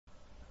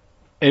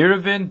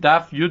Erevin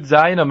Daf Yud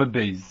Zayin Amud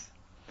Beis.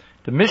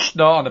 The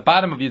Mishnah on the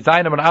bottom of Yud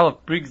Zayin Amud Aleph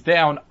brings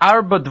down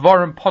Arba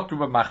Dvarim Potter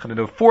B'Machane.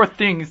 There were four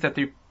things that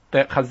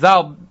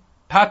Chazal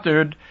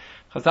pattered.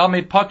 Chazal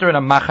made potter in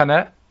a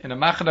machane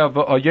of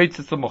a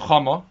Yotzis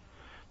L'Mochama,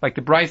 like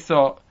the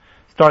Brisa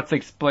starts to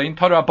explain.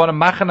 Potter Abana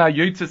Machane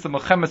Yotzis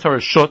L'Mochemes or a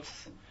Shutz.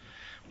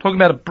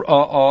 Talking about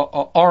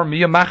a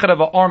army, a machane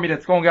of an army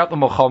that's going out to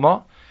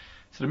L'Mochama.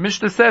 So the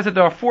Mishnah says that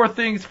there are four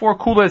things, four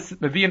kulas,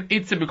 mevi'in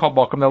eitzim b'kol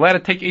bakum. They're allowed to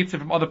take eitzim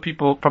from other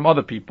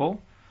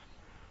people.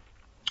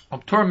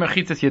 Obtur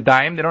mechitzas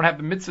yadayim. They don't have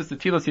the mitzvahs to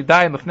tilas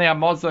yadayim. Lefnei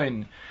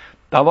amazayin.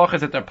 The halacha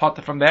is that they're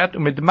potter from that.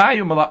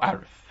 Umidmayu mala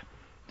arif.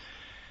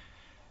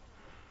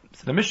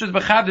 So the Mishnah is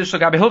b'chadish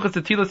l'gabe hilchas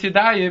to tilas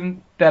yadayim,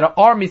 that an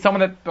army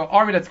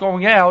that's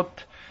going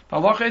out, the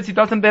halacha is they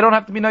don't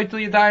have to be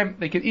noitul yadayim.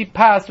 They can eat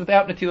pas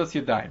without netilas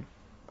yadayim.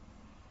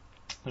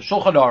 The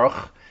Shulchan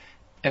Aruch,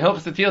 and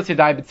Hilchas Netilas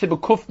Yadayim, B'tzibur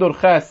Kuf Nur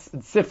Ches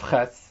and Sif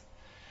Ches.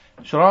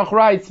 Shulchan Aruch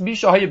writes,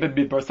 Misha Haya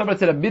B'Midbar. Somebody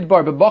said a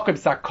Midbar B'Mokav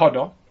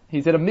Sakana.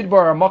 He's at a Midbar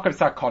or a Mokav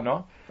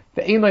Sakana.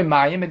 The Ein Loi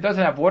Mayim. It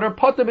doesn't have water.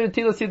 Potter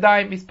B'Netilas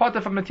Yadayim. He's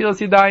potter from Netilas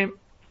Yadayim.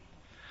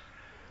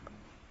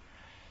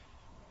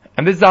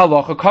 And this is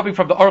halacha coming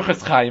from the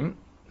Orchos Chaim.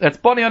 That's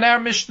Boni on our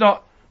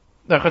Mishnah.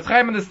 The Orchos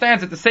Chaim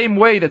understands it the same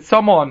way that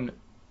someone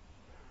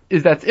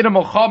that's in a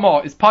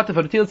Mochama is potter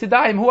for the Netilas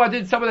Yadayim. Who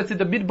did someone that's in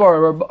the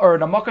Midbar or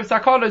in a Mokav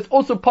Sakana is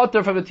also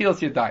potter for the Netilas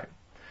Yadayim.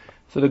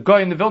 So the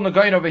Vilna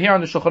Gaon over here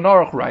on the Shulchan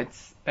Aruch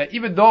writes that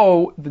even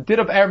though the din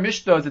of our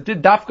Mishnah is a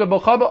din dafka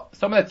Mochama,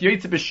 someone that's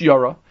Yetzi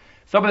B'Shiyara,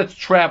 someone that's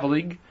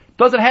traveling,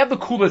 doesn't have the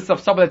coolest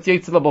of someone that's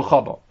Yetzi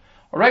B'Mochama.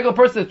 A regular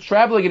person that's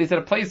traveling and he's at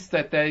a place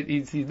that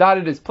he's not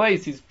in his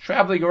place, he's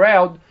traveling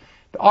around.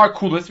 Our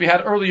coolest, we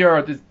had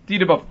earlier, this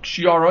din of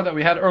Shiara that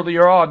we had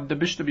earlier on, the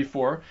Mishnah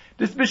before.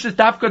 This Mishnah is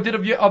dafka din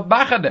of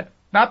Machane,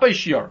 not by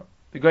Shiara.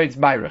 The Gaon's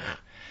Meirich.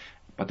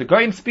 But the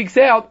Gaon speaks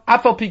out,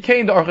 Afal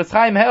Pikein, the Orchos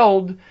Chaim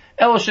held,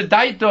 El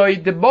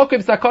Shadaitoi, the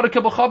Mokav Sakana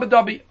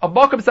Kibulchabadabi, a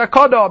Mokav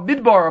Sakana, a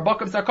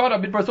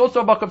Midbar is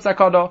also a Mokav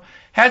Sakana,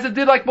 has a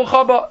din like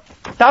Mulchaba,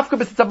 dafka,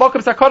 but it's a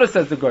Mokav Sakana,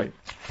 says the Gaon.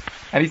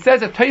 And he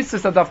says that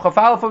Taisus of Daf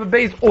Chafal from the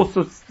Beis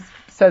also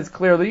says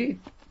clearly,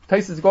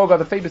 Taisus Goga,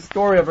 the famous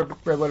story of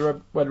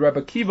when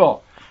Rebbe Kiva,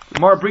 the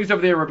Gemara brings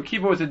over there, Rebbe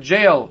Kiva was in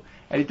jail,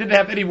 and he didn't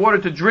have any water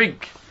to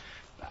drink.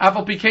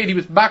 Afal Pikein, he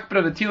was makbid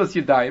on the Tilas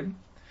Yadayim.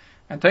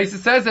 And Taisus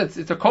says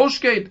it's a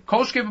kolshkeit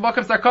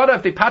b'makam sakara.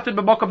 If they pattern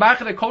b'makam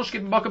machane, a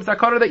kolshkeit b'makam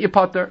sakara that you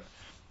patter.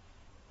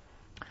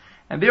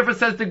 And therefore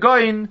says the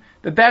Gaon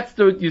that that's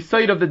the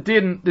yisoid of the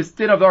din, this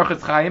din of the Orchos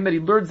Chaim, that he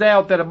learns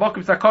out that a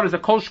makam sakara is a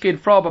kolshkeit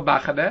fra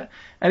b'machane.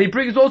 And he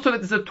brings also that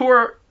there's a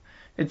Torah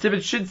in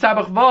Tzivit Shin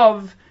Sabach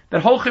Vav,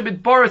 that Holchim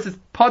Bid Boris is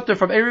potter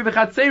from Eri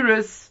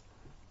V'Chatzeris,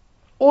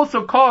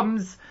 also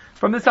comes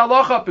from this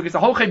halacha, because the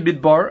Holchim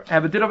Midbar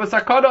have a din of a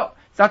sakana.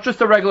 It's not just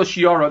a regular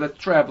shiara that's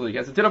traveling.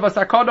 It's a din of a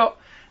sakana.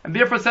 And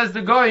therefore says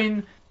the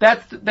Gaon,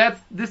 that's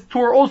this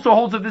Torah also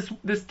holds of this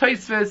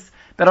Taisvis,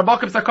 that a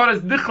Makam Sakana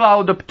is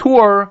Nichlal, the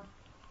Torah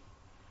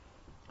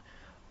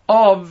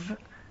of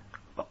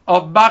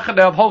Machane,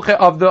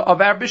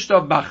 of our Mishnah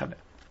of Machane.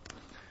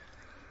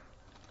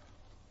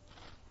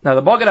 Now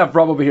the Magen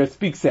Avraham over here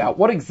speaks out.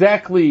 What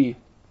exactly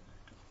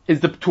is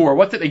the P'tur?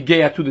 What's it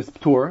agea to this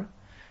P'tur?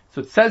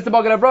 So it says the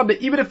Magen Avraham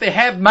that even if they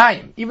have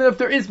Mayim, even if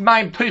there is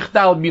Mayim Toich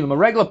Dalad Milim, a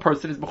regular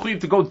person is mechuyev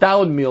to go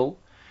Dalad Mil,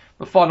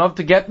 the fun of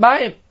to get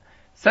Mayim.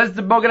 Says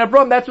the Magen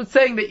Avraham, that's what's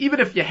saying that even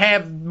if you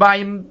have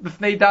Mayim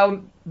B'fnei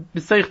Dalad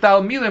B'seich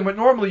Dalad Milim, where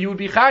normally you would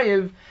be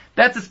chayiv,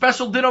 that's a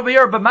special din over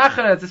here,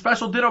 B'machane, it's a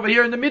special din over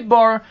here in the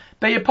Midbar,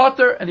 B'yeh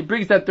Potter, and he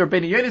brings that there,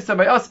 Beni Yonis,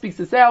 by us speaks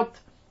this out.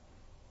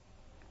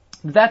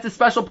 That's a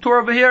special P'tur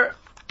over here.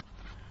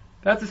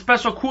 That's a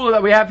special kula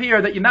that we have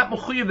here, that you're not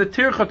mechuyev the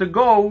tircha to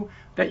go,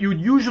 that you would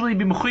usually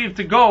be mechuyev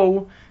to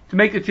go to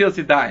make the Tilas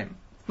Yadayim.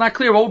 It's not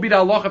clear what would be the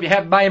halacha if you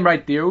have Mayim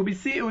right there.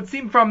 It would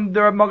seem from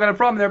the Magen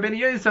Avraham, there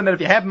Beni Yonis, that if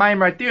you have Mayim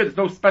right there, there's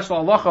no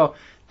special halacha,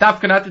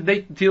 dafka not to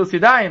date the Tilas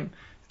Yadayim.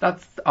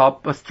 That's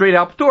a straight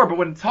out P'tur, but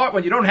when it's hard,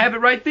 when you don't have it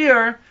right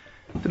there,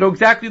 to know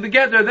exactly the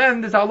gather,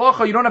 then there's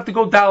halacha, you don't have to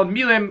go Dalad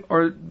Milim,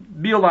 or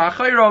Bil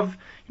La'achayrov,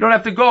 you don't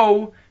have to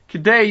go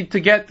today to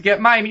get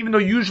Mayim, even though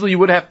usually you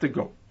would have to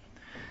go.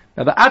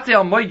 Now the Atei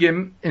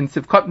al-Moigim in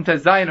Sivkot and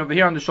Tezayin over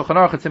here on the Shulchan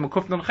Aruch, it's in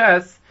Mekuf Nun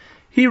Ches,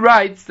 he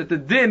writes that the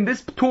din,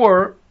 this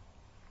P'tur,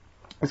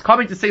 is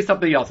coming to say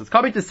something else. It's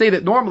coming to say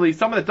that normally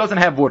someone that doesn't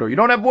have water, you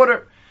don't have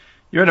water,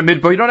 you're in a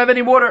midbar, you don't have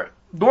any water.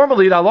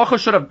 Normally the halacha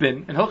should have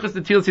been, in Hilchas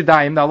Netilas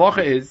Yadayim, the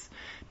halacha is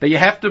that you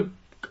have to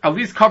at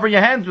least cover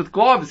your hands with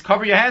gloves,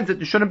 cover your hands, that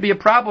there shouldn't be a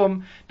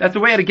problem. That's the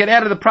way to get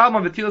out of the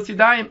problem of the Netilas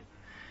Yadayim.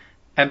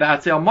 And the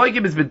Atei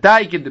al-Moigim is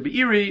V'daik in the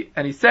Be'iri,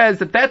 and he says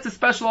that that's a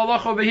special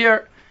halacha over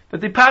here, that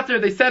they pater,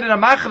 they said in a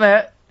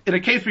machne, in a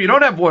case where you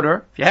don't have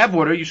water, if you have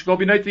water, you should go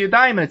be noitul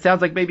yadayim, and it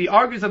sounds like maybe he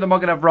argues on the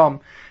Magen Avraham,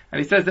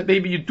 and he says that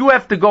maybe you do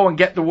have to go and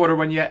get the water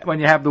when you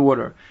have the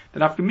water. The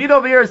nafkamina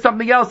over here is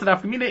something else. The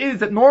nafkamina is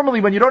that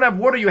normally when you don't have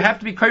water, you have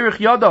to be kayrich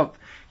yadav.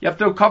 You have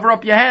to cover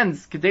up your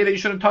hands, kedei that you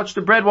shouldn't touch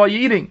the bread while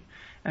you're eating.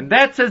 And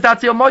that says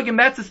that's Atziel Moigim,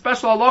 that's a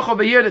special halacha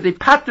over here that they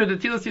patter the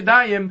Tilas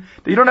Yadayim,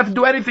 that you don't have to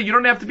do anything, you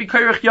don't have to be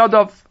Kairich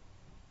Yadav.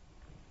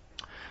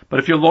 But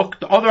if you look,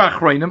 the other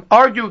Achronim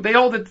argue, they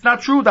hold it's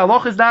not true, the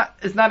halacha is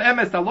not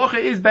emes, the halacha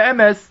is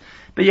be'emes,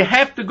 that you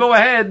have to go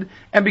ahead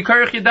and be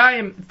Kairich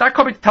Yadayim. It's not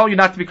coming to tell you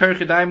not to be Kairich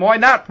Yadayim, why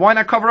not? Why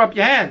not cover up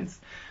your hands?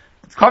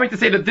 It's coming to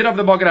say the din of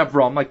the Magen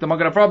Avram, like the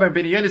Magen Avram and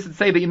Ben Yonis would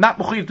say that you're not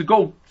mechuyev to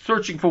go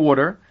searching for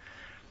water,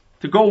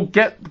 to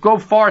go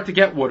far to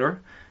get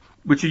water,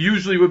 which you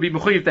usually would be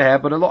mechuyev to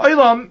have. But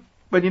l'olam,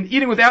 when you're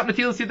eating without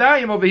netilas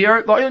yadayim over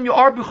here, l'olam you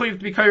are mechuyev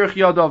to be kairich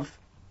yadav.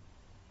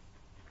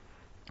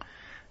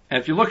 And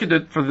if you look at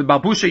it for the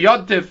Babusha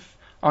Yadtif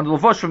on the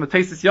Lavush from the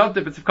Tesis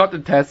Yadtif, it's a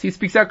cotton test. He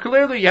speaks out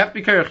clearly. You have to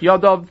be kairich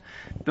yadav.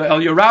 The El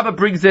Yerabah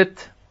brings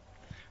it.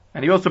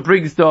 And he also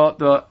brings the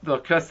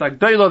Knesset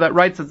Gdoila that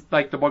writes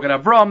like the Magen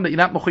Avram that you're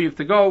not mechuyev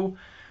to go,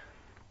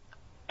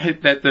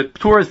 that the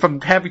tour is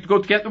from having to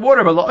go to get the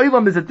water. But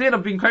la'olam is a din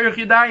of being kairich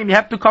yadayim. You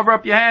have to cover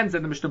up your hands.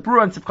 And the Mishnah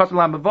Berurah and Sivkat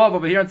Lam Avav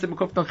over here in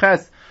Simukuf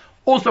Tanches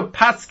also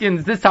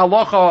paskins this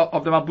halacha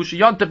of the Mabusha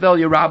Yontav El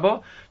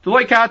Yerabah to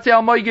loy ka'atzei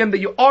al moigim that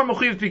you are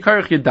mechuyev to be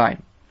kairich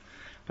yadayim.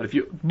 But if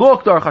you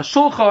look, the Aruch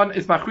HaShulchan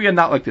is machriya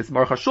not like this.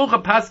 Aruch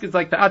HaShulchan paskins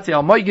like the atzei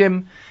al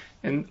moigim.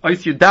 In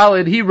Ois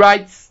Yudalid he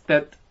writes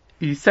that.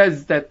 He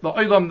says that the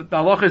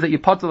halacha is that you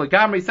pater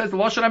legamri. He says the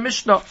Lashon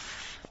HaMishnah.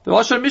 The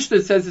Lashon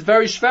HaMishnah says it's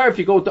very shver if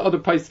you go to other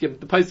paiskim.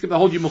 The paiskim that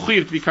hold you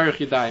mechuyev to be kairich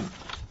yadayim.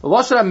 The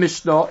Lashon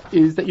HaMishnah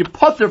is that you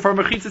pater for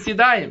mechitzas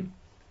yadayim.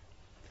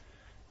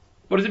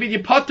 What does it mean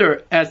you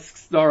pater?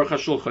 Asks the Aruch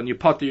HaShulchan. You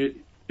pater.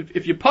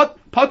 If you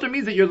pater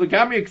means that you're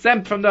legamri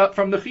exempt from the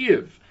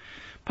chiyuv.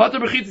 Pater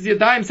mechitzas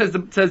yadayim says the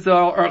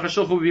Aruch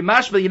HaShulchan will be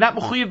mashma. You're not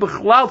mechuyev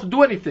b'chlal to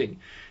do anything.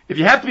 If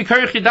you have to be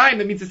kairich yadayim,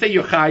 that means to say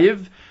you're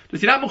chayiv.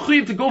 Because you're not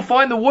mechuyev to go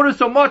find the water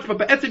so much, but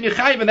be'etzim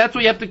yechayiv, and that's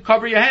why you have to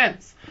cover your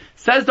hands.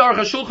 Says the Aruch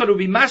HaShulchan, will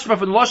be mashma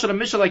for the Lashon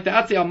HaMishnah like the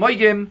Atzei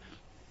HaMoigim,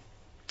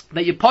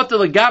 that you pater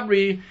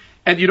legabri,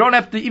 and you don't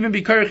have to even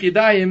be kairich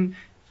yadayim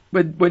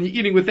when you're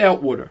eating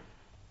without water.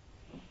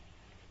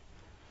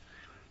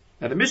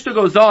 Now the Mishnah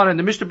goes on, and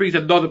the Mishnah brings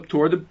another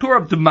tour, the tour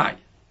of Demai,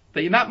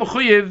 that you're not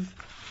mechuyev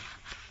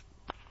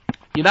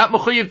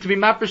to be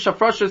mapish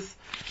shafroshes,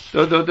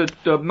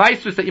 the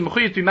maisus that you're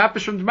mechuyev to be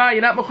mapish from Demai,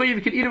 you're not mechuyev,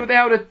 you can eat it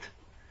without it.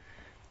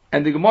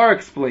 And the Gemara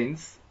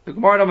explains, the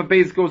Gemara Namav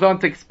Beis goes on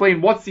to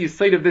explain what's the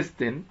site of this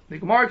din. The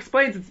Gemara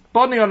explains it's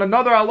bonding on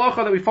another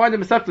halacha that we find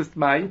in Masechtas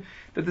Dmai,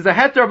 that there's a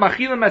heter of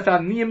machilim as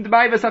aniyim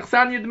Dmai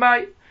v'sachsanya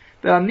Dmai.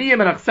 The aniyim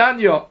and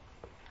achsanya,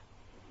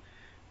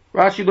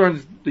 Rashi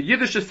learns the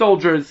Yiddish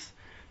soldiers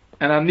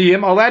and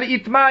aniyim are allowed to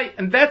eat Dmai,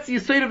 and that's the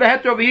site of the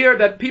heter over here,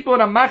 that people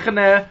in a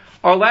machaneh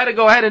are allowed to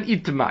go ahead and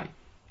eat Dmai.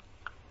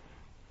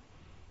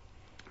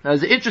 Now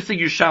there's an interesting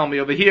Yushalmi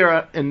over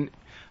here in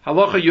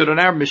Halacha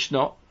Yodonar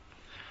Mishnah.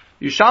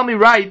 Yushalmi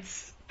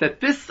writes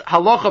that this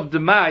halach of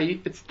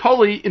Demai, it's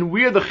totally in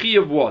where the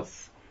Chiyuv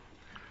was.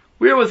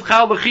 Where was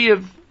Chal the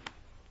Chiyuv?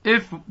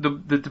 If the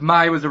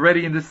Demai was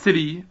already in the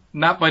city,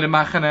 not by the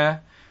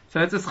Machaneh, so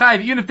that's a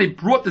Chayiv. Even if they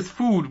brought this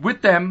food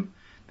with them,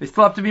 they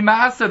still have to be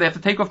Ma'aseh, they have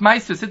to take off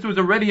Ma'aseh, since it was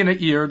already in a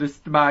ear, this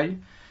Demai.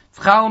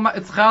 It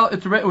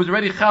was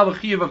already Chal the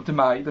Chiyuv of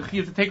Demai, the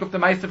Chiyuv to take off the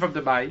Ma'aseh from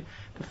Demai.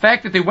 The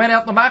fact that they went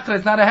out the Machaneh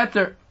is not a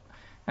heter.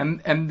 And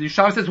the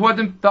Yushalmi says, what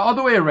the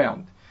other way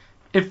around?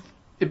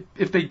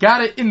 If they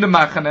got it in the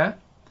machaneh,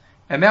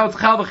 and now it's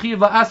chal v'chiv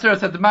la'aser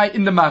as admai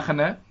in the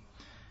machaneh,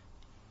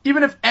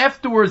 even if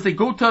afterwards they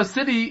go to a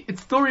city, it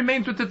still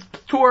remains with its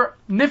tour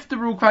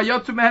nifteru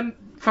k'ayotzu men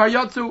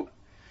k'ayotzu.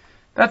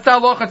 That's the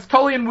halacha. It's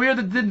totally in where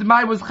the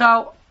demai was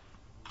chal.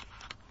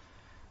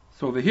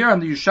 So over here on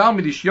the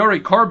Yushalmi, the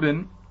Shiorei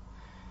Korban,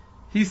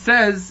 he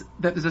says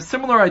that there's a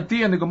similar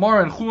idea in the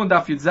Gemara in Chulun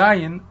Daf Yud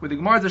Zayin, where the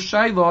Gemara is a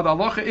shayla. The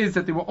halacha is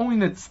that they were only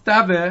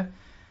nitztave.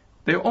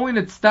 They were only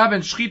nitztave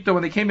and shchita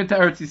when they came into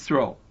Eretz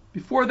Yisrael.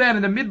 Before that,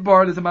 in the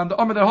midbar, there's a man the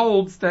Omer that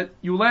holds that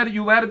you let it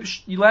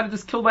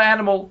just kill the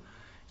animal.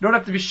 You don't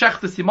have to be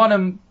shechta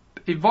simonim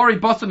ivari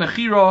basa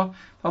nechira.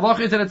 The halacha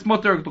is that it's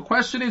mutter. The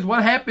question is,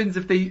 what happens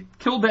if they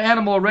killed the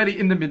animal already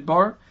in the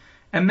midbar,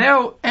 and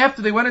now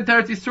after they went into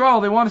Eretz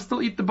Yisrael, they want to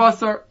still eat the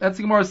basar? That's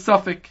the Gemara's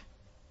suffix.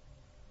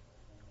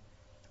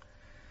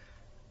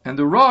 And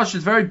the Rosh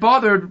is very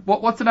bothered.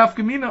 What's an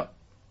afkamina?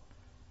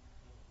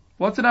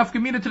 What's an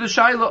afkamina to the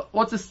Shaila?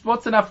 What's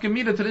an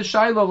afkamina to the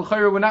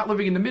Shaila? We're not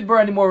living in the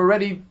midbar anymore. We're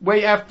already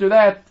way after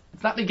that.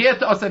 It's not negate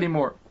to us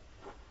anymore.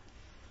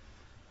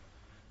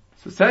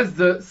 So says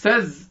the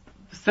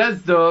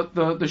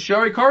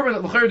Shiorei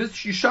Korban that this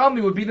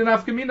Yushalmi would be the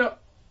nafkamina.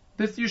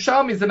 This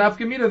Yushalmi is the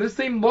nafkamina. This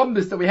same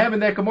lumbus that we have in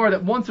that Gemara,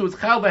 that once it was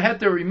chal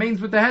v'heter,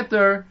 remains with the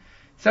heter.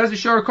 Says the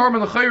Shiorei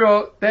Korban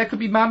l'chayra, that could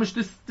be mamish.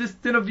 This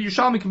din of the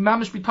Yushalmi can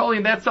mamish be totally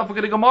in that suffix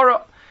of the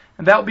Gemara,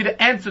 and that would be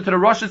the answer to the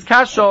Rosh's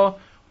kasha.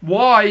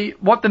 Why?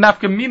 What the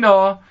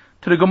nafkamina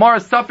to the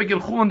Gemara's suffix in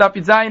Chulun Daf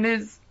Yud Zayin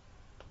is?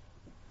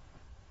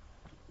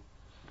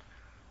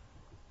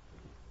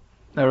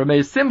 Now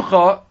Ramei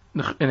Simcha,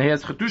 and he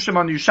has Chedushim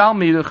on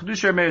Yushalmi, the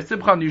Chedushim Ramei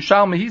Simcha on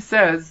Yushalmi, he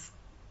says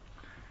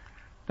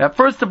that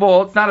first of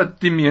all, it's not a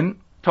dimyan,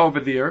 to over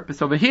there.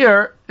 But over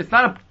here, it's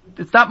not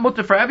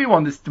mutter for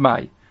everyone, this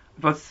Dmai.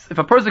 If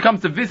a person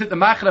comes to visit the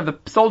Machane of the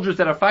soldiers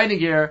that are fighting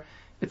here,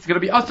 it's going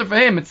to be usher for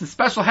him. It's a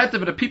special heter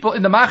for the people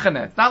in the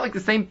Machane. It's not like the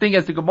same thing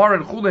as the Gemara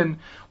in Chulin,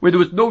 where there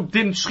was no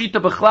din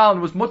shchita b'chlal, and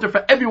it was mutter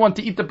for everyone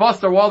to eat the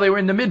basar while they were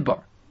in the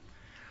midbar.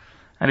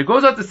 And it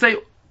goes on to say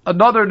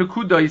another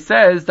Nukuda. He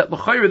says that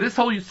l'chayra, this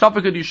whole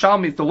suffix of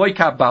Yishalmi is the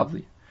loikab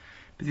Bavli.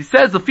 But he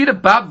says, l'fida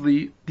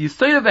Bavli, the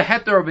side of the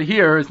heter over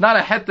here is not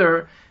a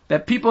heter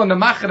that people in the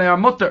Machane are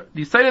mutter.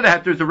 The side of the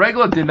heter is a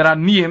regular din that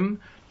Aniyim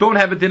don't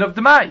have a din of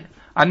Demai.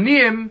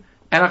 Aniyim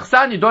and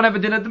Achsanya don't have a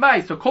din of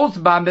Demai. So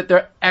Kolzban, that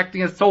they're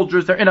acting as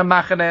soldiers, they're in a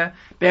Machane,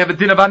 they have a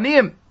din of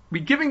Aniyim.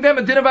 We're giving them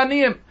a din of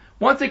Aniyim.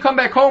 Once they come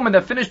back home and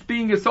they're finished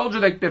being a soldier,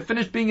 they're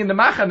finished being in the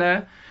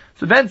Machane,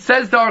 so then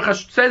says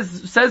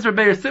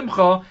Rabbi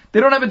Simcha, they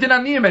don't have a din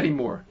Aniyim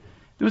anymore.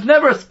 There was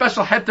never a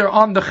special heter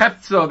on the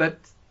Cheftza that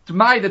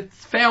Demai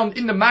that's found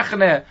in the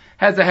Machane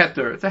has a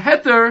heter. It's a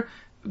heter.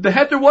 The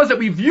heter was that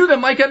we view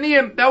them like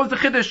Aniyim. That was the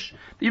Chiddush.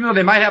 Even though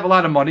they might have a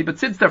lot of money, but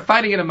since they're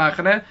fighting in a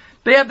Machane,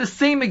 they have the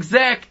same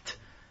exact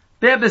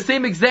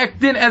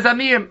din as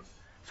Aniyim.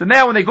 So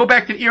now when they go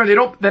back to the Ir,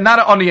 they're not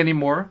an Ani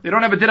anymore. They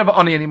don't have a din of an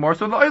Ani anymore.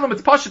 So in the Olam,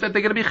 it's Pashut that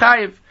they're going to be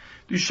Chayiv.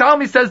 The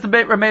Yishalmi says the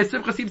Beit Rameh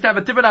Simcha seems to have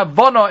a different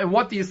Havana in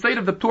what the Yisayt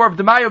of the Torah of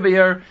Demai over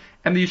here,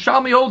 and the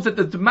Yishalmi holds that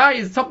the Demai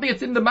is something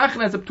that's in the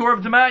Machane as a Torah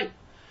of Demai.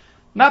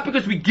 Not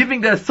because we're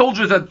giving the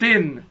soldiers a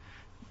din.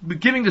 We're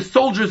giving the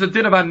soldiers a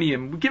din of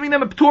Aniyim. We're giving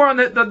them a p'tur on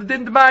the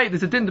din Demai.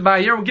 There's a din Demai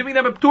here. We're giving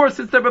them a p'tur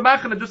since they're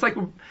b'machane, just like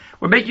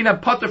we're making them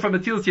putter from the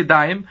Tilas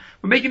Yadayim.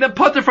 We're making them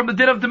putter from the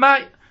din of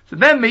Demai. So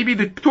then maybe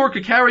the p'tur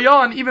could carry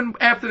on even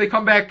after they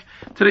come back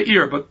to the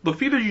ear. But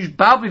Lefida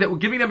Yishbavli, that we're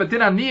giving them a din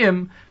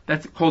Aniyim,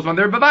 that's close when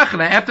they're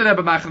b'machane. After they're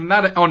b'machane,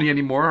 not Ani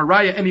anymore. Or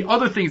Raya, any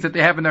other things that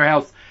they have in their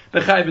house, the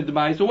chayiv and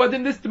Demai. So what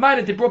in this Demai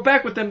that they brought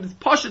back with them, this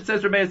Pashat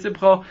says Rameh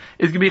Simcha,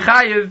 is going to be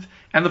chayiv,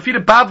 and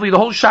Lefida Bavli, the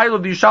whole Shiloh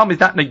of the Yishalmi is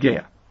not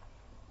Negeah.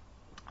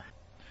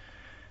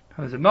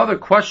 There's another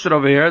question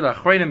over here. The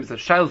Achreinim is a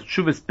Shiloh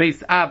Shuvas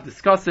Beis Av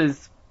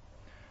discusses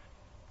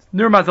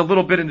Nirmaz a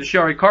little bit in the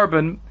Shari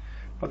Carbon,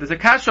 but there's a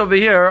kash over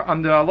here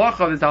on the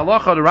halacha. There's a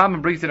halacha. The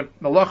Rambam brings in a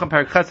halacha in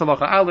Perek Ches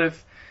halacha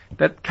Aleph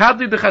that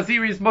kadli the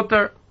chaziri is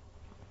mutter.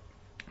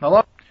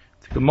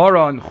 It's a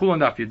Gemara in Chulon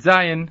Daf Yud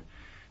Zayin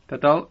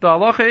that the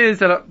halacha is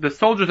that the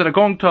soldiers that are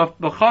going to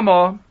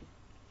Milchama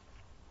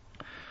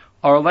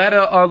are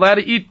allowed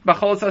to eat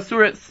machalas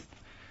asuris.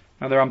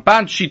 Now the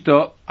Ramban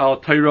Shita al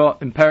Torah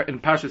in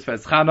Parshas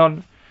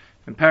Vezchanon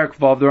in Perek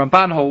Vav, the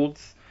Ramban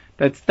holds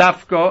that it's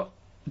dafka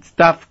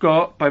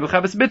by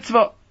Mechaves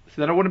Mitzvah.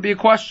 So then it wouldn't be a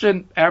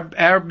question.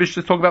 Arab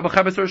Mishnah is talking about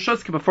Mechaves or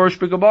Shuska before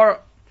Shbi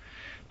Gemara.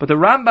 But the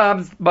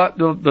Rambam's, but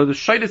the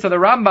Shaitis of the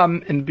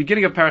Rambam in the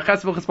beginning of Perek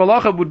Ches V'Chas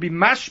Malacha would be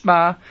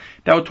mashma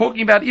that we're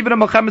talking about even a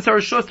Mechaves or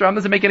Shus. The Rambam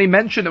doesn't make any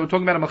mention that we're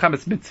talking about a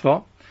Mechaves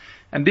Mitzvah.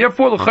 And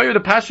therefore, the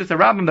Pashas, the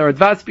Rambam, the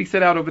Radvaz speaks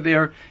it out over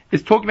there,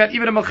 is talking about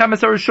even a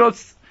Mechaves or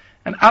Shus.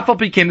 And Afal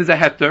became as a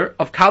heter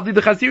of Kadli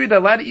the Chaziri that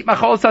allowed to eat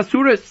Machalas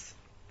Asuris.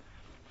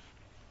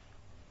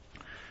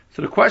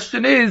 So the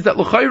question is that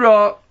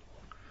L'chayra,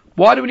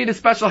 why do we need a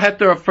special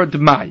heter for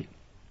Demai?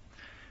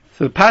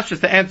 So the Pashas,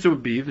 the answer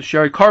would be, the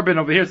Shari Carbon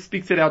over here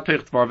speaks it out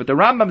Teichtvar, but the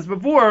Rambam's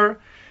before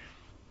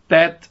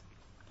that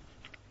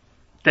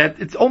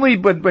it's only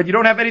when you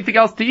don't have anything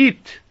else to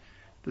eat.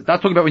 It's not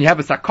talking about when you have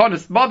a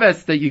sakonis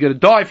maves that you're going to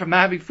die from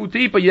not having food to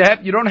eat, but you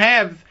don't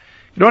have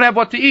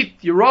what to eat.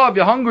 You're raw,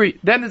 you're hungry.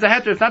 Then there's a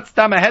heter. It's not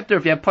stam a heter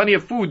if you have plenty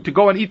of food to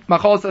go and eat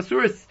machalas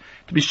asuris,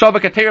 to be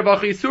shavak atayr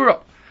b'achi yisura.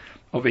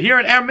 Over here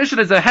in Aram Mishnah,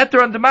 there's a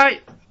heter on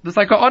Demai. Just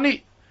like a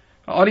ani.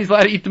 Ani's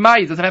allowed to eat Demai.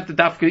 He doesn't have to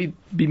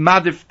be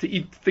madif to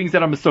eat things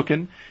that are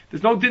mesukin.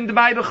 There's no din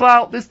Demai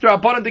b'chlal. This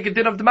Rabbanan think a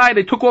din of Demai.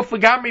 They took off the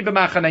gamri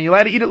b'machana. You're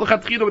allowed to eat it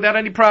l'chatchila without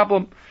any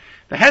problem.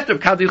 The heter of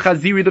Kadil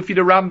Chaziri, the feed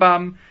of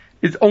Rambam,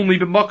 is only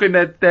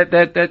b'makim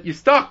that you're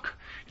stuck.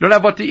 You don't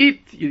have what to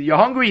eat. You're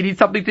hungry. You need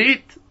something to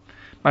eat.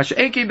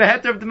 Masha'enkin, the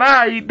heter of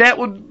Demai, that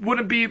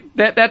wouldn't be,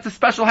 that's a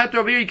special heter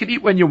over here you can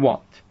eat when you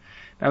want.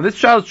 Now this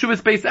child's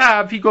Shuvas Beis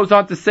Av, he goes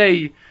on to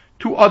say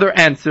two other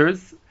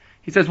answers.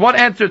 He says one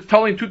answer is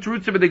telling two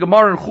terutzim of the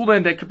Gemara and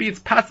Chulin that could be it's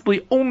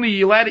possibly only,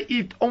 you're allowed to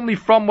eat only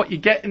from what you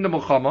get in the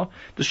Milchama,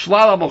 the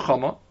Shlala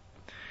Milchama.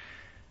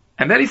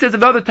 And then he says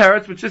another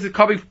teretz, which is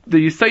coming, the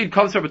Yisayid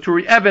comes from a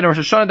Turi Evan or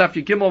Shoshana Daf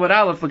Yigimel with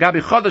Aleph,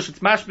 Lagabi Chodesh, it's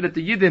mashbid at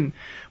the Yidin,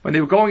 when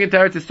they were going into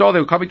Eretz Yisrael, they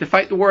were coming to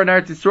fight the war in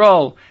Eretz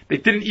Yisrael, they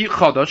didn't eat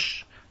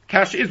Chodesh.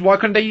 Kasha is, why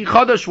couldn't they eat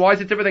Chodesh? Why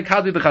is it different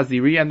than Kadli the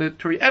Chaziri? And the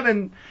Turi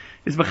Evan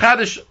is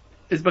Bechadish,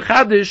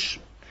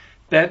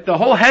 that the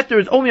whole heter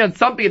is only on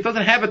something, it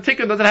doesn't have a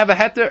tikkun, doesn't have a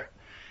heter.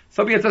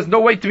 Something that says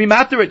no way to be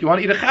matter it, you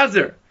want to eat a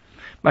chazer.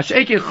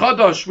 Mash'ekin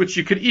Chodesh, which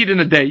you could eat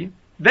in a day,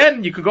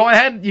 then you could go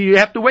ahead, you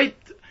have to wait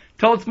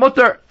till it's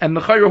mutter. And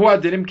the Chayr Hu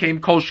Adinim came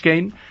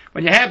Kolshkein.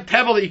 When you have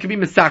tevel that you can be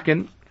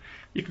misakin,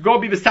 you could go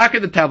be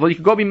misakin the tevel, you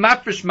could go be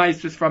mafresh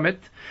meisters from it.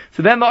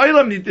 So then the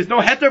oilam, there's no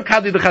heter of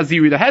Kadli the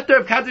Chaziri. The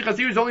heter of Kadli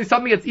Chaziri is only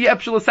something that's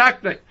efshel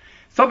saknei.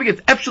 Something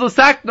that's efshel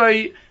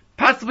saknei,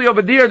 possibly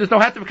over there's no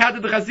heter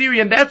v'kata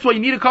d'chaziri, and that's why you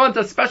need to call into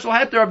a special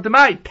heter of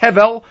demai.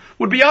 Tevel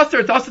would be aser.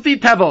 It's aser to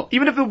eat tevel,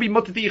 even if it would be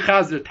mutter to eat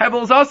chazer.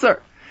 Tevel is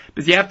aser.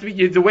 Because you have to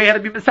be, the way how to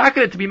be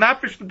masakered, to be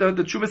mafresh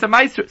the chuvas and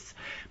maestros.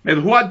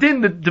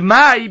 Melhuadin, the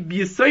demai,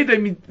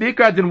 b'yisoidei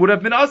mikradin would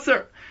have been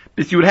aser.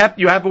 Because you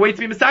have a way to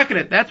be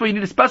masakered. That's why you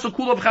need a special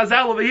kula of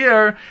chazal over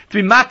here to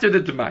be matter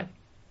the demai.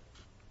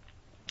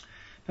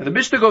 Now the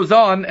Mishnah goes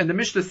on, and the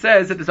Mishnah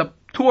says that there's a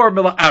tur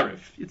mila arif.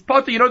 It's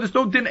part of, there's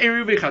no din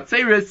eruv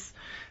chatzeris.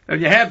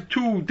 And you have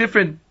two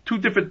different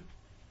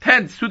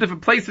tents, two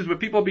different places where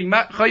people are being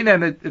chayna,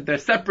 and they're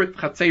separate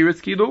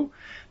chatzeris kilu.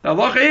 The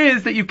halacha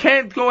is that you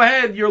can't go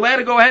ahead, you're allowed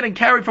to go ahead and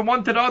carry from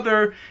one to the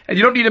other, and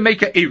you don't need to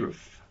make an eruv.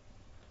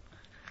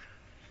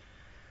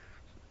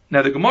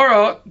 Now the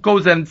Gemara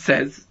goes and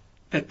says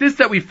that this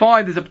that we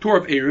find is a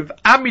Torah of eruv.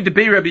 Ami de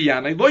Rabbi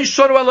Yanai lo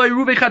yishonu ala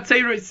eruv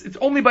chatzeris. It's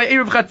only by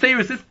eruv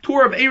chatzeris. This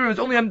Torah of eruv is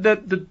only on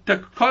the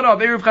kana of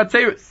eruv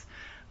chatzeris.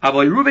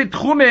 Aval eruv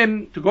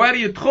tchumim, to go out of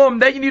your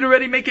tchum, that you need to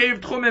already make eruv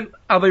tchumim.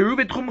 Aval eruv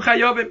tchum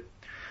chayavim.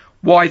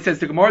 Why, says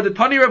the Gemara, the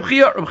Tani Reb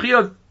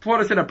Chia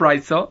taught us in a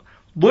brayso.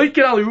 That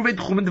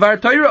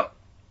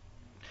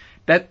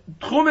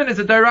tchumen is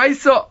a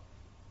deraisa.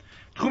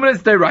 Tchumen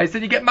is deraisa,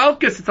 and you get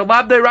malchus. It's a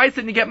lab deraisa,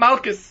 and you get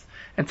malchus.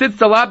 And since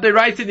it's a lab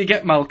deraisa, and you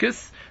get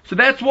malchus, so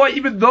that's why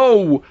even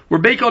though we're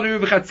making on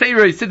eruv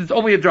chatzeira, since it's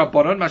only a drop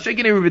button,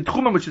 mashekin eruv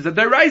tchumen, which is a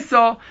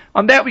deraisa,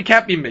 on that we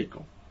can't be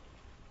makel.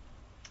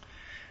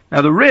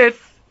 Now the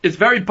Rif is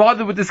very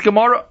bothered with this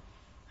Gemara.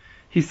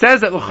 He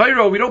says that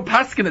l'chayro we don't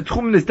paskin that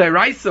tchumen is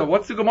deraisa.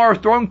 What's the Gemara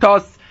throwing to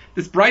us?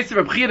 This Bryce of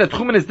Reb Chia that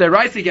Tchumen is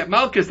deraisa, you get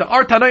Malchus, there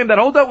are Tanoim that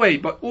hold that way,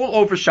 but all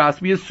over Shas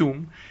we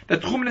assume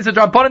that Tchumen is a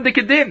Drabanan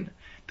Dikadin.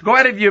 To go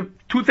out of your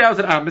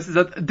 2,000 Amis is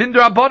a Din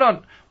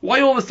Drabanan.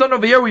 Why all of a sudden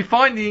over here are we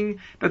finding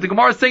that the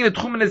Gemara is saying that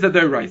Tchumen is a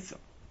deraisa?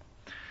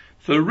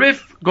 So the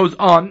Rif goes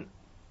on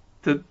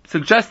to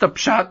suggest a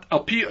Pshat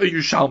al Pi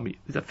Yushalmi.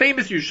 There's a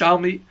famous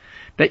Yushalmi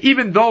that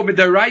even though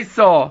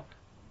Midaraisa,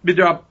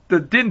 the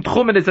Din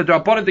Tchumen is a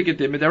Drabanan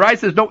Dikadin,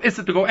 Midaraisa is no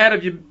Issa to go out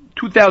of your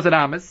 2,000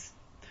 Amis,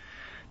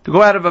 to go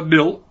out of a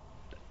mill,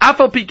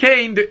 afal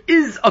pikein, there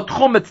is a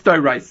tchumetz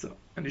deraisa.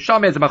 And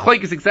Yushalmi has a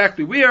machlokes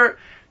exactly where.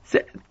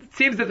 It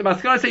seems that the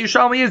maskana say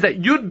Yushalmi is that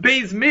Yud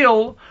Beis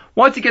Mill,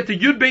 once you get to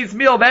Yud Beis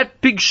Mill, that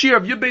big shear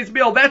of Yud Beis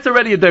Mill, that's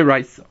already a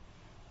deraisa.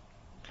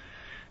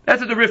 That's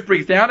what the Rif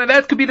brings down, and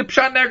that could be the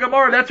Pshat in our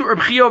Gemara. That's what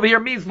Reb Chia over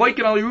here means,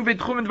 loikin al Yeruvet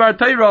Tchumen Dvar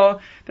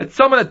Torah, that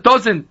someone that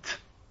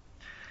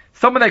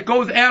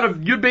goes out of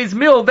Yud Beis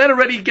Mill, that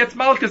already gets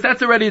malchus,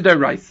 that's already a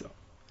deraisa.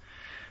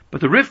 But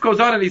the Rif goes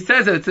on and he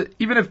says that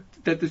even if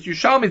that this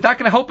Yushalmi is not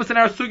going to help us in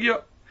our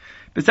sugya,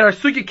 because our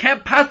sugya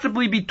can't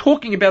possibly be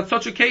talking about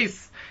such a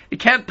case. It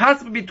can't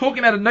possibly be talking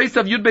about a noise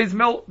of Yud Beis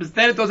Mill, because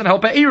then it doesn't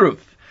help an eruv.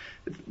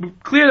 It's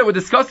clear that we're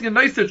discussing a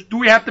noise. Do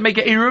we have to make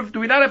an eruv?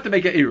 Do we not have to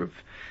make an eruv?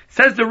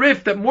 Says the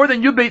Rif that more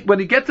than Yud Beis, when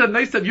you get to a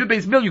noise of Yud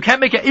Beis Mill, you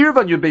can't make an eruv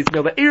on Yud Beis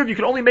Mill. The eruv you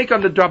can only make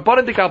on the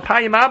Drabanan Dik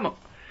Alpayim Amo.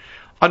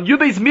 On Yud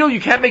Beis Mill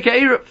you can't make an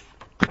eruv.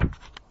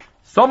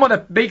 Someone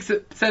that makes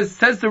it says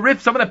the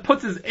Rif, someone that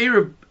puts his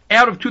eruv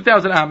out of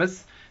 2,000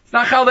 amas, it's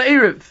not chal the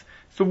eruv.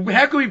 So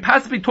how could we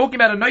possibly talking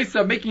about a noise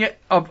of making it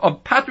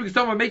of Patrick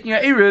someone making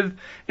an eruv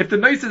if the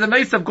noise is a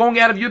noise of going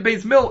out of Yud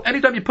Beis Mill?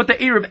 Anytime you put the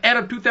eruv out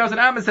of 2,000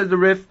 amas, says the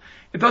Rif,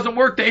 it doesn't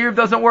work. The eruv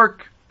doesn't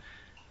work,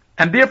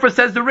 and therefore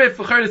says the Rif,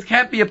 this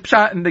can't be a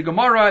pshat in the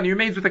Gemara, and he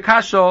remains with the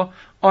kasha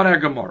on our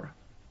Gemara.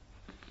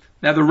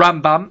 Now the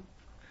Rambam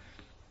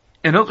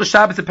in Hilchos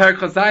Shabbos in Perek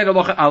Chazayin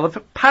Halacha Aleph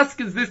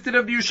paskins this din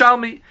of the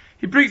Yushalmi.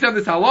 He brings down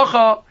this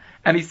halacha.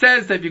 And he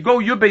says that if you go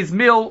Yud Beis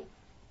Mill,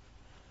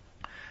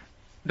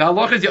 the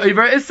halacha is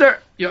Yoiver Isser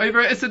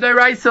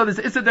Deraisa. There's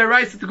Isser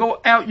Deraisa to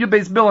go out Yud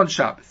Beis Mill on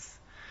Shabbos.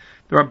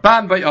 The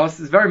Rabban by us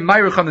is very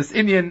myrich on this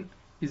Indian.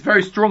 He's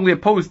very strongly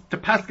opposed to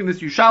paskin this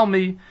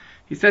Yushalmi.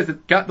 He says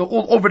that got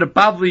all over the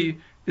Bavli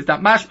is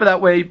not mashba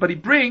that way, but he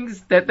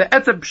brings that the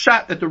Etzeb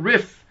Pshat that the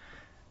Rif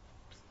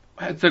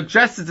had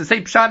suggested to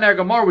say Pshat in our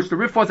Gemara, which the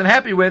Rif wasn't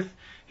happy with.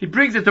 He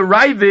brings it to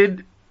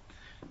Ravid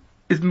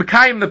is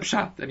Mekayim the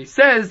Pshat. And he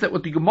says that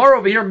what the Gemara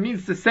over here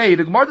means to say,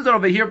 the Gemara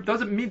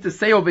doesn't mean to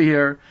say over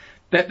here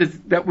that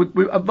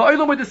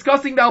we're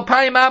discussing the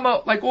Alpayim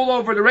Amma, like all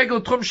over the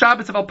regular Trum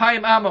Shabbos of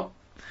Alpayim Amma.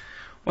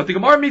 What the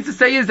Gemara means to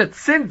say is that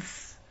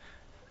since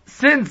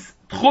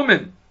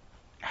Tchumen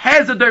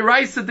has a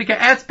deraisa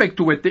aspect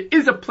to it, there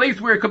is a place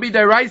where it could be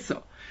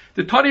deraisa.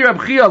 The Tani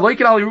Reb Chia,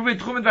 loiken al Yeruvet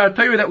Tchumen Dvar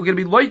Torah, that we're going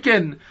to be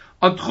loiken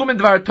on Tchumen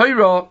Dvar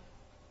Torah,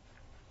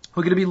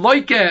 we're going to be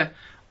loiken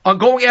on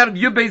going out of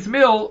Yud Beis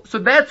Mill, so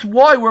that's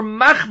why we're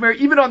machmer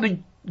even on the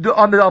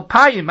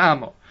Alpayim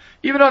Amma,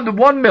 even on the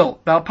 1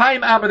 mil, the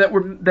Alpayim Amma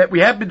that we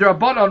have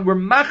b'drabanan, we're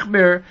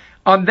machmer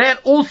on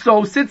that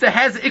also, since it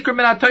has Ikr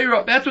Min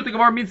HaTorah. That's what the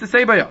Gemara means to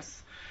say by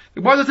us.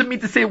 The Gemara doesn't mean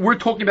to say we're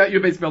talking about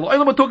Yud Beis Mill. We're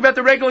talking about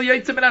the regular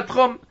Yitzim and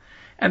Atchum,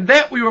 and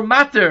that we were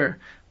matter.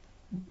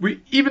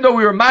 Even though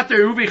we were matter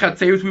Eruvi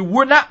Chatzeus, we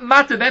were not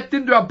matter that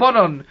din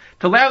drabanan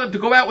to allow them to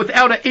go out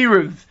without an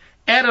eruv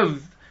out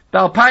of The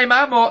Alpayim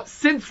Amo,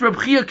 since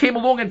Reb Chia came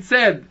along and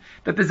said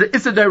that there's an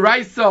Issa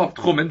Deraisa of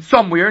Tchumen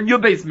somewhere in your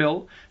base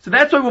mill, so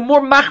that's why we're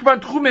more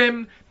Machbar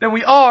Tchumen than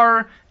we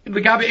are in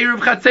the Gabi Eruv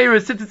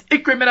Chatzeres, since it's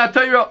Ikrim Min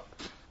HaTorah.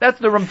 That's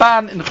the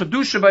Ramban in the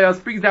Chedusha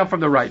Bayas, brings down from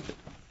the right.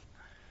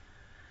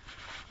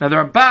 Now the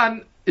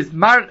Ramban is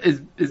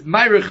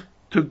Meirich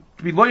to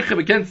be loichev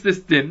against this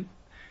din.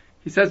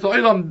 He says,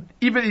 and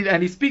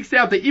he speaks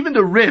out that even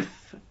the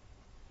Rif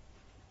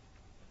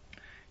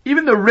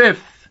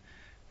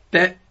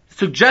that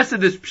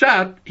suggested this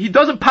pshat, he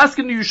doesn't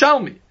paskin the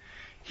Yerushalmi.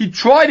 He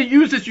tried to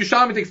use this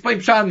Yerushalmi to explain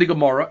pshat in the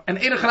Gemara, and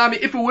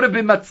if it would have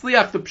been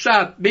matzliach the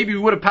pshat, maybe we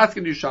would have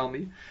paskin the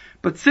Yerushalmi.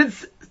 But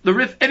since the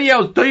Rif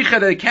anyhow is doicha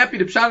that it can't be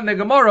the pshat in the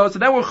Gemara, so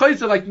then we're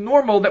chayzer like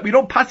normal that we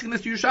don't paskin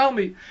this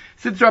Yerushalmi.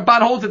 Since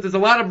Rabban holds it, there's a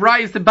lot of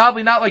rayas to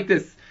Babli not like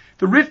this.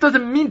 The Rif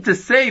doesn't mean to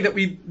say that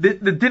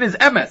the din is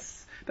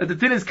emes, that the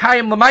din is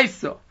kayim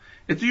lamaisa.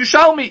 It's a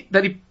Yerushalmi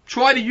that he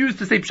tried to use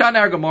to say pshat in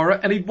our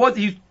Gemara, and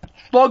he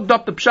slugged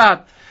up the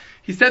pshat.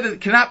 He said that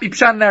it cannot be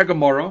pshat in our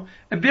Gemara,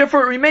 and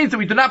therefore it remains that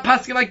we do not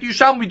paskin like the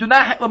Yerushalmi, we do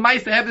not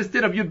lamaisa have this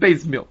din of Yud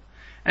Beis Mil.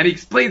 And he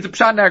explains the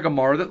pshat in our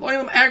Gemara, that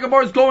our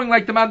Gemara is going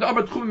like the man the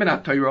Amar Tchumen Min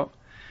HaTorah.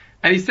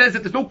 And he says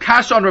that there's no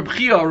kasha on Reb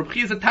Chia. Reb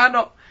Chia is a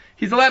Tana.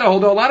 He's allowed to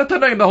hold a lot of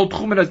Tanaim the whole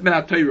Tchumen is Min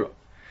HaTorah.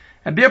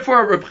 And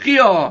therefore Reb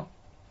Chia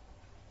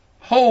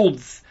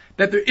holds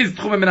that there is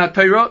Tchumen Min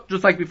HaTorah,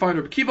 just like we find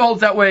Reb Kiva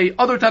holds that way,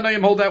 other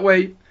Tanaim hold that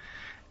way.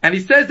 And he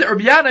says that Reb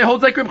Yanai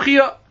holds like Reb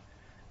Chia.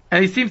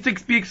 And he seems to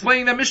be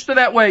explaining the Mishnah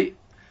that way.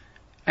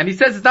 And he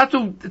says it's not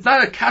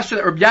a kasha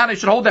that Reb Yanai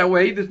should hold that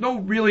way. There's no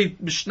really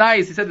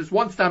Mishnayos. He said there's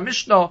one stam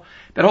Mishnah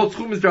that holds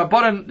Tchum is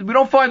D'Rabbanan. We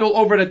don't find all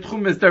over that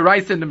Tchum is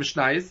D'Oraisa in the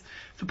Mishnayos.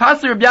 So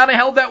possibly Reb Yanai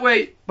held that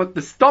way, but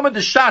the stomach,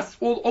 the Shas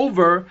all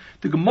over,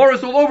 the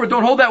Gemaras all over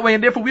don't hold that way,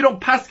 and therefore we don't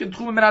paskin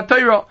Tchum Min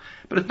HaTorah.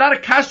 But it's not a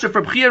kasha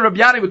for B'chia Reb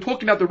Yanai. We're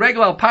talking about the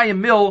regular Alpayim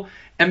Mil,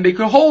 and they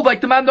could hold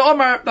like the man the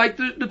Omar, like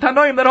the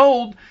Tanoim that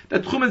hold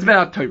that Tchum is Min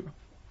HaTorah.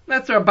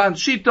 That's our Ban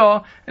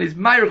Shita, and his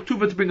Meirich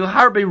Tuva to bring the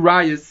Harbe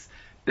Rayas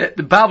that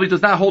the Babli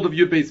does not hold of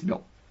Yud Beis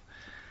Mil.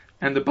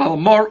 And the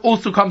Balamar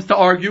also comes to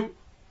argue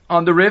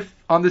on the Rif,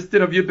 on this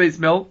din of Yud Beis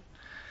Mil.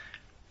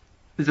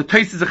 There's a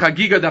Taisis of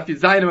Chagiga, Daf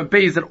Yizayim and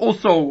Beis, that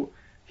also,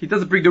 he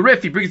doesn't bring the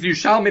Rif, he brings the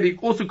Yerushalmi, he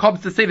also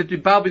comes to say that the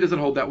Babli doesn't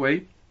hold that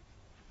way.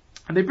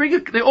 And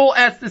they all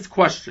ask this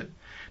question.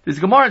 There's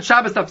Gemara in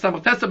Shabbos Daf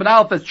Samach Tesam and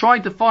Aleph that's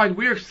trying to find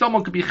where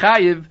someone could be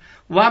chayiv,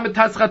 Lamed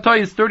Tas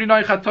Chatois,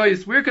 39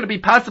 Chatois, where could it be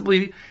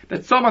possibly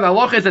that someone,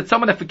 halacha is that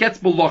someone that forgets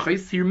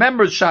Malachis, he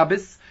remembers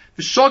Shabbos,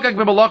 the Shogag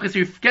Malachis,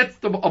 he forgets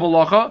the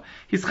Malacha,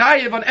 he's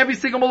chayiv on every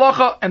single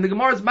Malacha, and the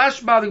Gemara's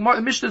mashma,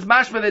 the Mishnah is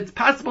mashma that it's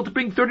possible to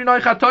bring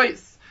 39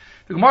 Chatois.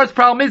 The Gemara's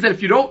problem is that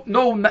if you don't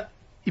know,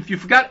 if you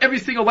forgot every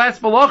single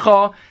last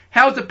Malacha,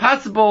 how is it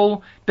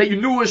possible that you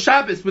knew it was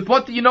Shabbos? With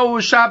what do you know it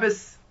was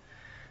Shabbos?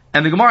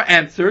 And the Gemara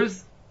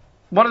answers,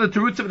 one of the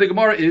teruts of the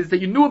Gemara is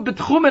that you knew it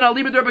b'tchumen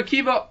alibed Rebbe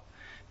Kiva,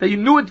 that you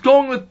knew it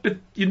going with,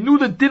 you knew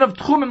the din of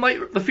tchumen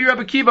like the fear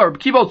Rebbe Kiva. Rebbe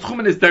Kiva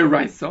tchumen is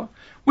deraisa.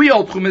 We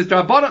all tchumen is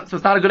derabanan, so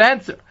it's not a good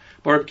answer.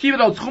 But Rebbe Kiva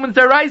tchumen is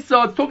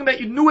deraisa. It's talking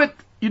about you knew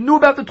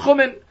about the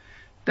tchumen.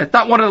 That's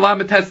not one of the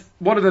lamed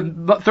one of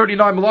the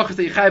 39 malachas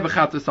that you chayav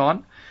v'chatas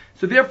on.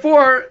 So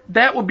therefore,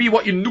 that would be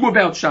what you knew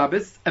about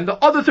Shabbos, and the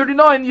other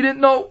 39 you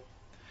didn't know.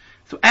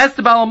 So ask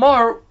the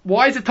Balamar,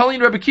 why is it telling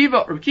Rebbe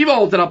Kiva? Rebbe Kiva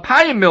holds that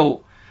Alpayim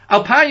Mil,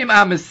 Alpayim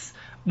Amis,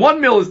 1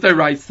 mil is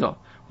deraisa.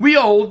 We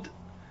hold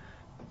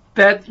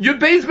that Yud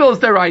Beis Mil is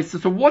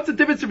deraisa. So what's the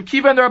difference between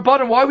Kiva and the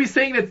Rabbanan? Why are we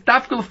saying that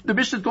the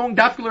Mishnah is going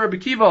dafkul Rebbe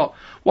Kiva?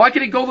 Why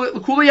can it go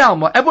l'kuli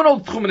alma? Everyone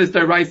holds Tchumen is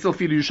deraisa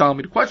l'filu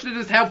Yerushalmi. The question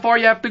is how far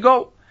you have to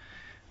go.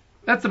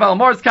 That's the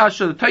Balamar's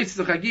kasha, the Taisis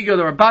of Chagiga,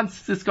 the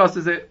Ramban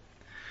discusses it.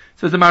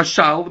 So the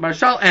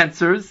Marshal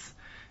answers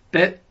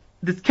that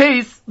this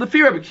case, the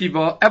fear of Rebbe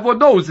Kiva, everyone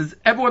knows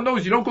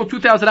you don't go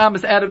 2,000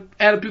 amas, add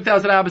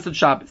 2,000 amas on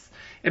Shabbos.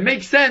 It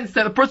makes sense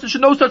that a person should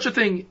know such a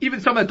thing,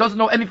 even someone that doesn't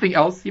know anything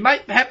else. He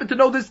might happen to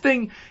know this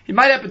thing. He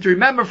might happen to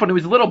remember from when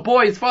he was a little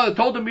boy, his father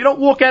told him, you don't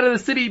walk out of the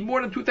city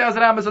more than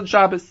 2,000 amas on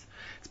Shabbos.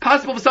 It's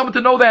possible for someone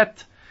to know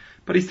that.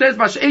 But he says,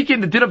 Mash'ekin,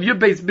 the din of Yud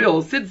Beis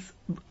Mil, since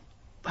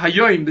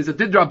Hayoim, there's a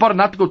din d'Rabbanan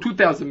not to go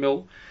 2,000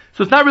 mil,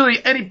 so it's not really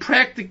any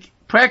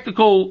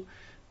practical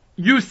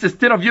use this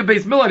din of Yud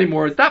Beis Mil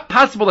anymore. It's not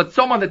possible that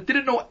someone that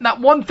didn't know not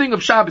one thing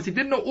of Shabbos, he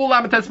didn't know all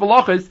Amites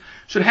Malachas,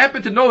 should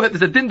happen to know that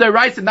there's a din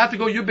d'Oraisa not to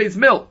go Yud Beis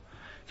Mil.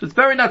 So it's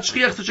very not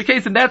shchiach such a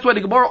case, and that's why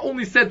the Gemara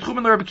only said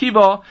Tchumen l'Rebbe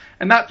Kiva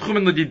and not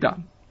Tchumen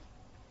l'Didan.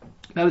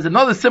 Now there's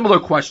another similar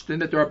question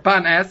that the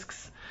Rabban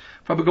asks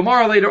from the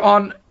Gemara later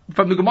on,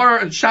 from the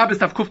Gemara in Shabbos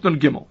Tav Kufnun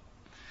Gimel.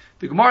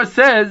 The Gemara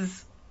says,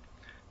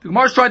 the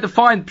Gemara is trying to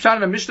find Pshat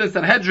in a Mishnah and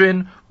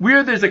Sanhedrin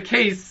where there's a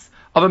case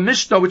of a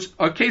Mishnah,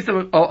 a case of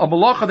a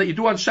malacha that you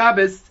do on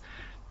Shabbos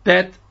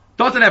that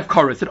doesn't have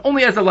kares. It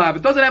only has a lab.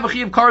 It doesn't have a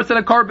chiv kares and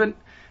a carbon.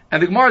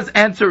 And the Gemara's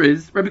answer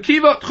is, Rebbe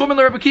Kiva, Tchumen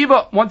l'Rebbe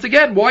Kiva. Once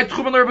again, why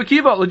Tchumen l'Rebbe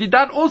Kiva?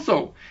 L'didan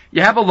also.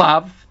 You have a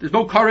lav, there's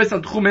no kares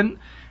on Tchumen,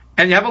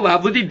 and you have a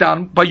lav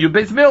l'didan by Yud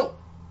Beis Mil.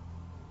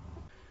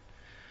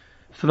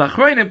 So the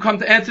Achronim come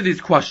to answer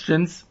these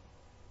questions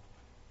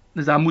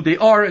There's Amudei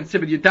Or and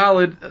Sibid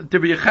Yudalid,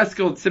 Dibri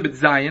Yecheskel and Sibid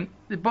Zion.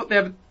 They're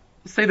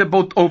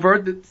both over,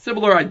 the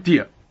similar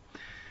idea.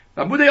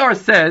 Amudei Or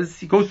says,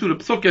 he goes through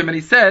the Psukim and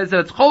he says that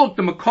it's Cholok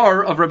the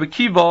Makar of Rabbi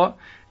Kiva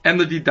and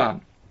the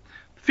Didan.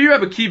 Fear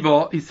Rabbi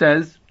Kiva, he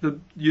says, the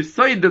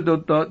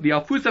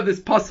Alfus of this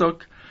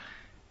Pasuk,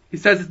 he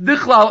says it's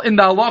Dichlal in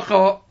the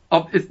halacha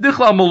it's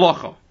Dichlal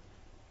Malacha.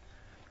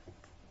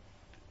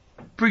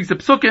 Brings the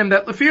Psukim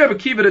that the fear of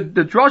Akiva,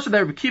 the drasha that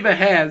Rabbi Kiva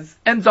has,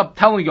 ends up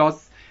telling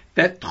us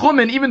that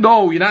Tchumen, even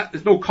though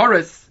there's no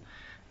chorus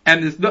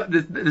and there's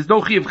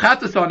no Chiyav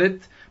Chatas on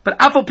it, but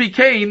Afal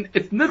Pikain,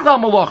 it's Nichlal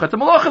Malacha. It's a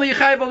Malacha that you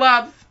chayav a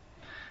lav.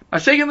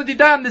 Mashegin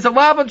l'didan, there's a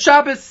lav on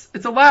Shabbos.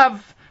 It's a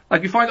lav,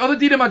 like we find other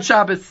dinim on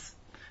Shabbos.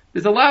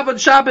 There's a lav on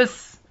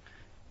Shabbos.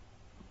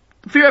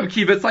 Fear of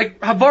Akiva, it's like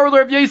Havar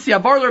Rav Yesi.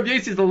 Havar Rav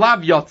Yesi is a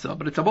lav yotza,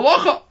 but it's a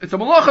Malacha. It's a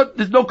Malacha,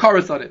 there's no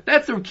chorus on it.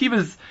 That's Rabbi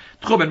Kiva's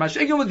Tchumen.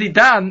 Mashegin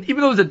l'didan, even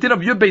though there's a din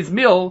of Yud Beis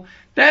Mil,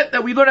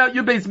 that we learn out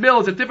Yud Beis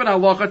Mil is a different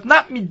halacha. It's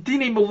not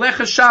midini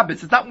melecha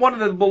Shabbos. It's not one of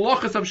the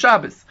malachas of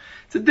Shabbos.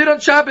 It's a din on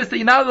Shabbos that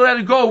you're not allowed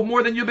to go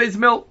more than Yud Beis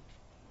Mil.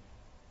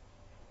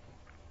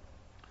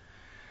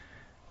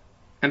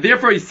 And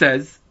therefore he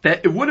says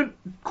that it wouldn't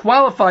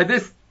qualify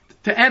this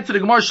to answer the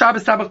Gemara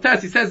Shabbos Sabach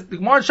Tes. He says the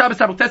Gemara Shabbos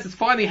Sabach Tes is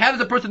finally, how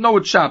does a person know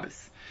it's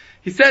Shabbos?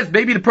 He says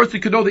maybe the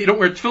person could know that you don't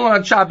wear tefillin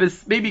on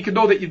Shabbos. Maybe you could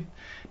know that you're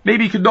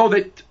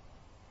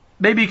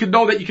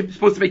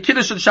supposed to make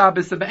Kiddush on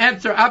Shabbos. And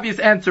the obvious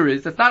answer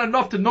is, that's not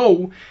enough to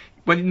know.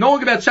 When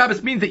knowing about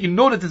Shabbos means that you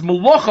know that there's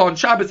malacha on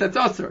Shabbos that's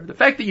usher. The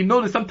fact that you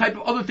know there's some type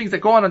of other things that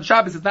go on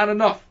Shabbos is not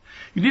enough.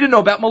 You need to know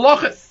about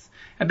malachas.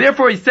 And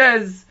therefore he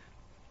says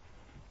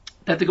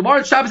that the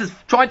Gemara Shabbos is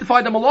trying to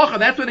find a malacha.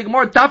 That's why the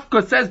Gemara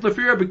Tafka says,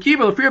 Lefir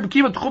Bekiva,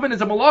 Tchumen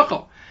is a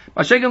malacha.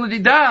 Mashegin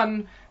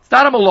l'didan, it's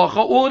not a malacha.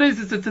 All it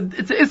is it's an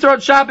Isser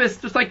on Shabbos,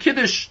 just like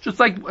Kiddush, just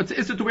like it's an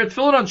Isser to wear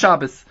tefillin on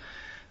Shabbos.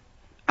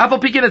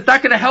 Afal Pikin, it's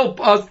not going to help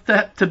us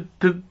to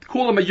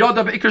call him a Yod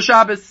of Iker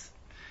Shabbos.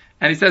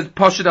 And he says,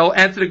 Pashad, I'll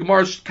answer the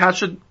Gemara's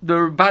Kasha, the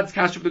Rabban's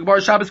Kasha of the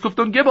Gemara Shabbos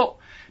Kuftun Gibel.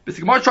 But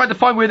the Gemara tried to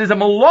find where there's a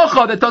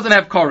malacha that doesn't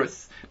have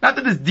chorus. Not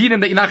that there's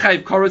dinim that you're not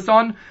chayiv chorus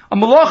on. A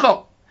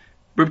malacha.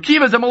 Reb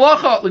Kiva is a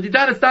malacha.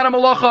 L'didan is not a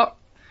malacha.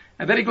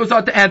 And then he goes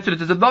on to answer it.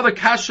 There's another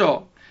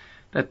Kasha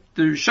that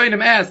the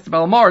Rishonim asked,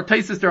 Balamar,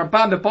 Taisis, the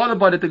Ramban, the bottom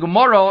by the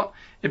Gemara,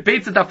 in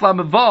Beit Tzedaf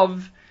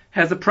Vav,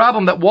 has a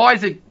problem that why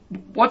you're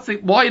not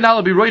allowed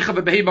to be roichav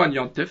a behema on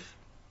Yontif?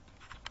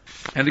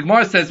 And the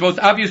Gemara says, most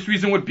obvious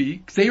reason would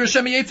be, we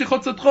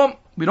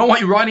don't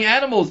want you riding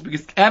animals,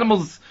 because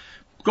animals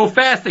go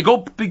fast, they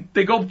go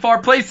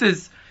far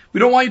places. We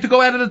don't want you to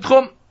go out of the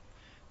Tchum.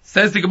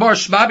 Says the Gemara,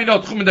 Shmabi no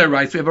Tchum in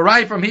Deraisa. We have a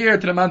ride from here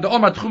to the Man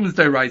Omar Tchum is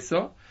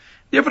Deraisa.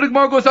 Therefore the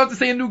Gemara goes on to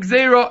say, Nu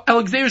Gzeira,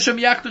 El Gzeira Shem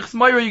Yachtich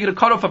Smoira, you're going to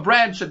cut off a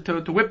branch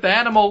to whip the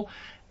animal.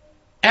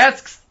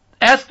 Asks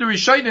the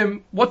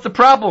Rishonim, what's the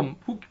problem?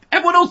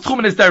 Everyone knows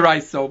Tchumen is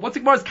Deraisa. What's the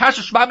Gemara's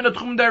Kasha Shmabi no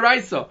Tchumen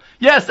Deraisa?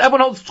 Yes,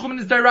 everyone knows Tchumen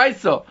is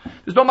Deraisa.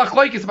 There's no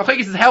Machlokes.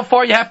 Machlokes is how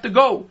far you have to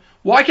go.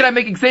 Why can I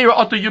make Gzeira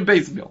Oto Yud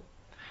Beis Mil?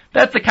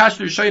 That's the Kasha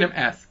the Rishonim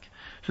ask.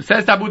 So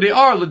says Abu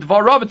De'ar,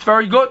 L'dvarav, it's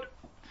very good.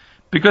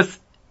 Because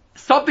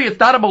something that's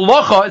not a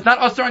malacha is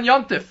not Asar on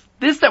Yontif.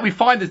 This that we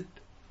find is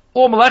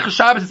all Malacha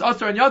Shabbos is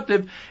Asar on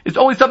Yontif is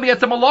only something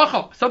that's a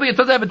malacha. Something that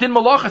doesn't have a din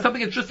malacha,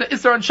 something that's just an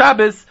Isar on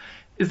Shabbos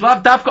is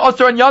lav dafka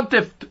Asar on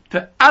Yontif.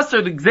 To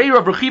Asar the Gzeira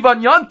of Rechiva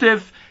on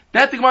Yontif,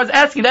 that the Gemara is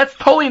asking, that's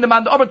totally in the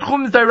man, the Amar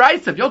Tchum is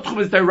Deraisa. If your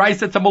Tchum is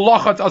Deraisa, it's a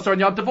malacha, it's Asar on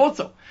Yontif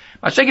also.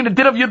 Mashiach, the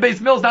din of Yud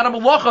Beis Mil is not a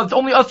malacha, it's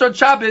only Asar on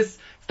Shabbos,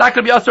 it's not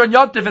going to be Asar on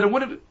Yontif, and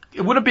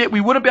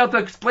we wouldn't be able to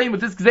explain with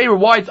this Gzeira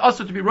why it's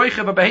Asar to be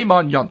Roichev a Behema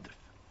on Yontif.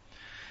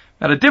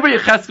 Now the Divrei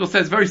Yecheskel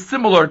says very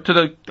similar to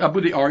the Abu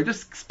De'ar. He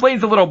just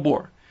explains a little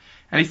more.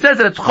 And he says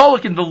that it's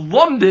cholok in the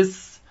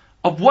lumdis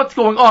of what's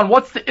going on.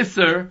 What's the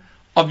Isser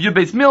of Yud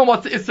Beis Mil?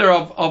 What's the Isser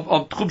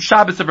of Tchum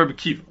Shabbos of Rabbi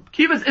Kiva?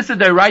 Kiva's Isser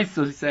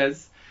Deraisa, he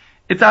says,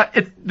 it's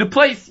the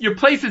place, your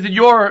place is in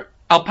your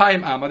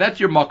Alpayim Amma, that's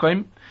your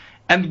Makom.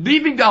 And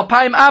leaving the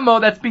Alpayim Amma,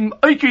 that's being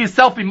Oikir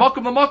yourself in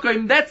Makom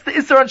Makom, that's the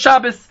Isser on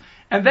Shabbos.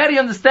 And that he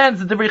understands,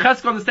 the Divrei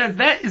Yecheskel understands,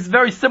 that is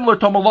very similar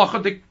to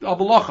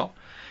Malacha.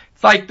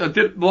 It's like the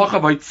malacha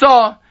of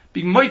Haitzah,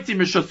 being moitzi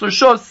mishus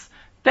rishus.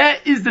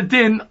 That is the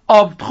din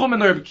of Tchum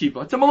and Rabbi Kiva.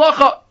 It's a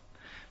malacha.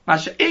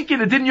 Masha'inki,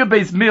 the din Yud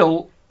Beis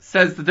Mil,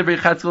 says the Divrei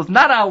Yecheskel, it's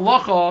not a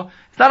halacha,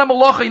 it's not a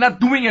malacha, you're not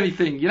doing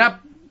anything. You're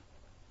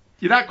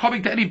not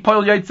coming to any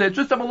poil yaitze. It's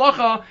just a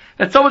malacha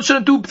that someone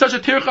shouldn't do such a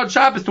tircha on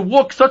Shabbos, to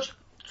walk such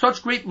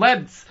great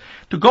lengths,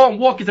 to go and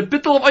walk. It's a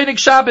bittul of Einik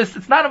Shabbos.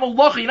 It's not a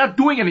malacha, you're not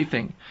doing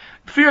anything.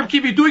 The fear of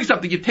Kiva, you're doing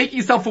something. You're taking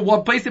yourself from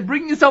one place and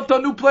bringing yourself to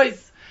a new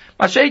place.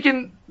 Mashiach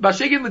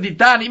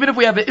l'didan, even if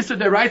we have an Isser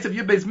Deraisa of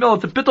Yud Beis Mil,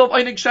 it's a bittul of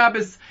Einik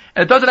Shabbos,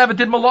 and it doesn't have a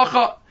din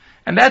malacha.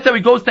 And that's how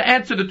he goes to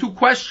answer the two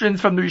questions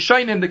from the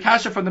Rishonim, the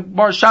Kasha from the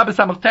Gemara Shabbos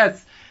Samach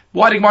Tes,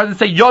 why the Gemara doesn't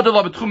say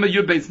Yodel B'Tchum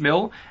Yud Beis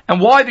Mil,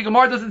 and why the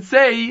Gemara doesn't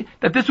say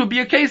that this would be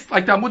a case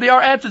like the Amud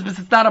De'ar answers, but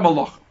it's not a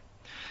malacha.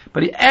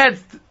 But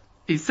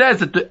he says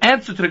that the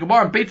answer to the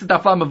Gemara in Beit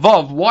Tzedaf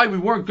Vav, why we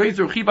weren't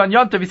Geizer Chiva on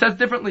Yontif, he says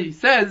differently. He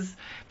says,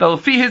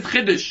 Belfi his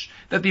chiddush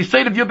that the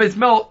state of Yud Beis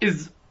Mil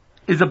is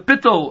a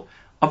bittul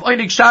of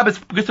Einig Shabbos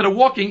because of the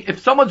walking. If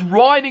someone's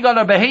riding on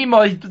a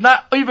behema, he's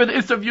not over the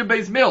Isser of Yud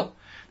Beis Mil.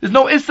 There's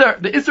no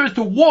Isser. The Isser is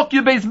to walk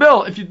Yud Beis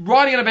Mil. If you're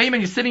riding on a behema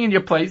and you're sitting in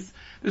your place,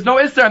 there's no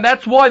Isser, and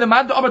that's why the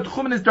man to Amar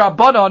Tchumen is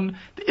Drabanan.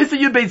 The Isser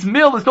Yud Beis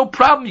Mil, there's no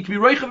problem. You can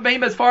be Reichav of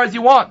behema as far as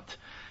you want.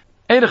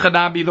 Ein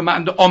Chanabi, the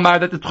man to Omar,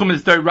 that the Tchumen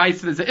is very right,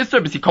 there's an Isser,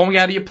 because you're coming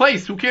out of your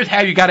place. Who cares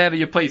how you got out of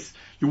your place?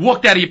 You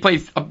walked out of your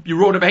place. You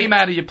rode a behema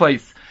out of your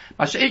place.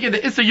 Masha'ike, the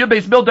Isser Yud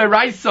Beis Mil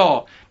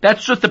Deraisa.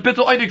 That's just a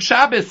bittul Einig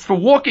Shabbos for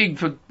working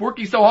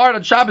so hard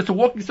on Shabbos, for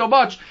walking so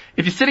much.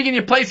 If you're sitting in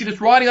your place, you're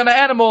just riding on an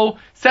animal,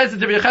 says it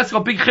to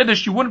Yecheskel, big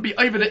chiddush, you wouldn't be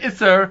over the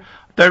Isser,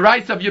 the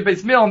rights of Yud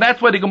Beis Mil, and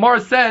that's why the Gemara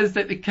says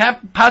that it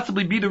can't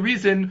possibly be the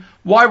reason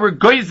why we're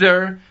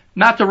geyser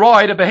not to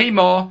ride a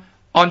behema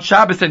on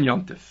Shabbos and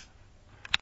Yom Tov.